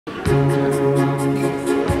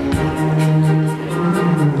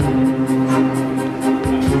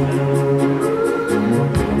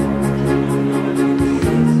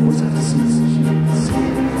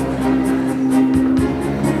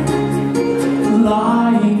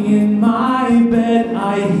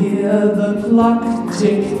luck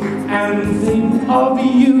tick and think of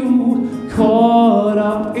you caught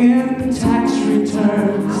up in tax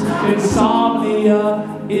returns. Insomnia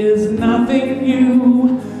is nothing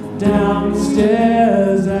new.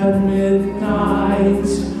 Downstairs at midnight,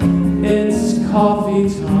 it's coffee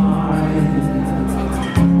time.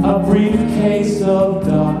 A briefcase of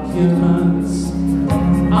documents.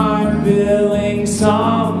 I'm billing.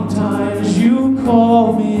 Sometimes you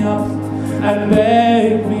call me up and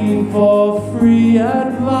beg me for free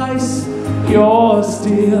advice. You're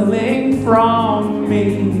stealing from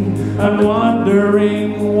me and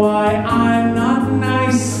wondering why I'm not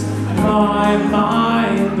nice. My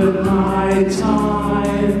mind and my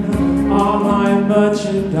time are my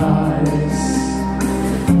merchandise.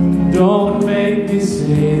 Don't make me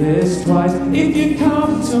say this twice. If you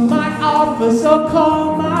come to my office or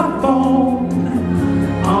call my phone,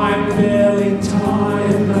 I'm billing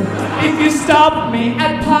time. If you stop me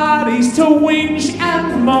at parties to whinge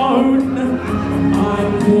and moan,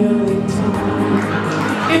 I'm billing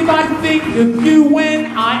time. If I think of you when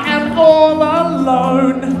I am all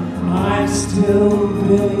alone, I'm still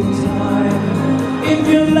billing time. If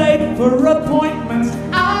you're late for appointments,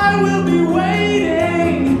 I will be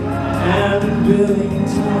waiting and billing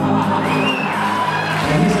time.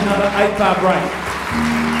 And here's another 8-bar break.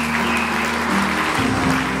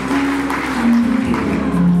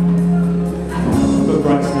 Good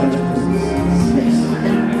break stage of Christmas.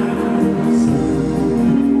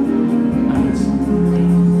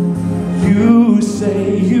 You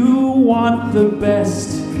say you want the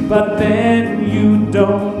best, but then you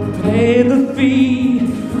don't pay the fee.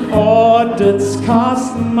 Audits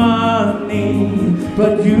cost money,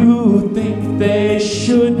 but you think they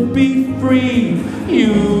should be free.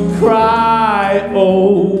 You cry,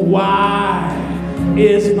 oh why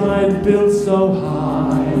is my bill so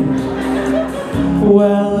high?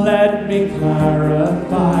 Well, let me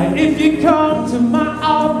clarify. If you come to my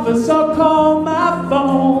office or call my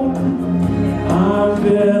phone, I'm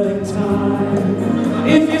billing time.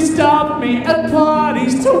 If you stop me at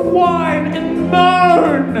parties to whine and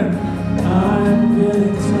moan, I'm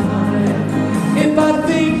billing time. If I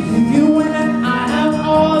think of you when I am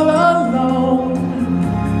all alone,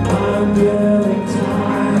 I'm billing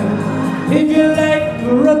time. If you're late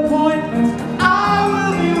for appointments, I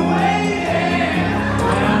will be waiting.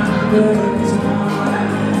 I'm billing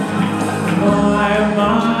time. My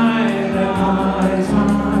mind and my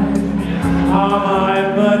time are my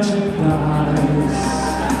merchandise.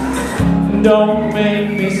 Don't make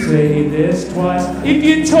me say this twice. If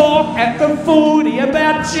you talk at the footy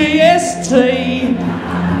about GST,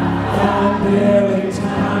 I'm billing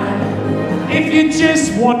time. If you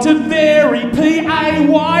just want to vary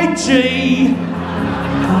PAYG,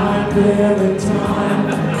 I'm billing time.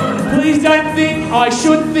 Please don't think I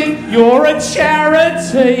should think you're a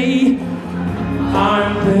charity.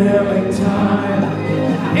 I'm billing time.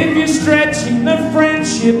 If you're stretching the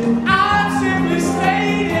friendship, I'm simply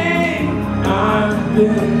stating I'm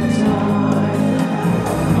billing time.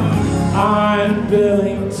 I'm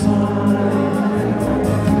billing time.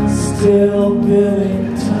 Still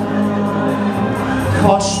billing time.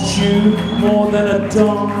 Cost you more than a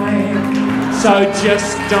dime, so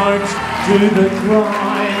just don't do the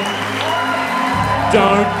crime.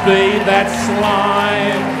 Don't be that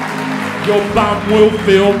slime. Your bum will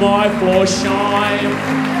feel my floor shine.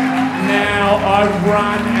 Now I've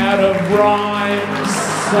run out of rhymes,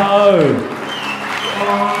 so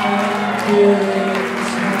I'm billing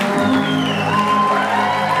time.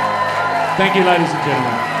 Thank you, ladies and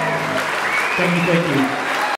gentlemen. Thank you, thank you.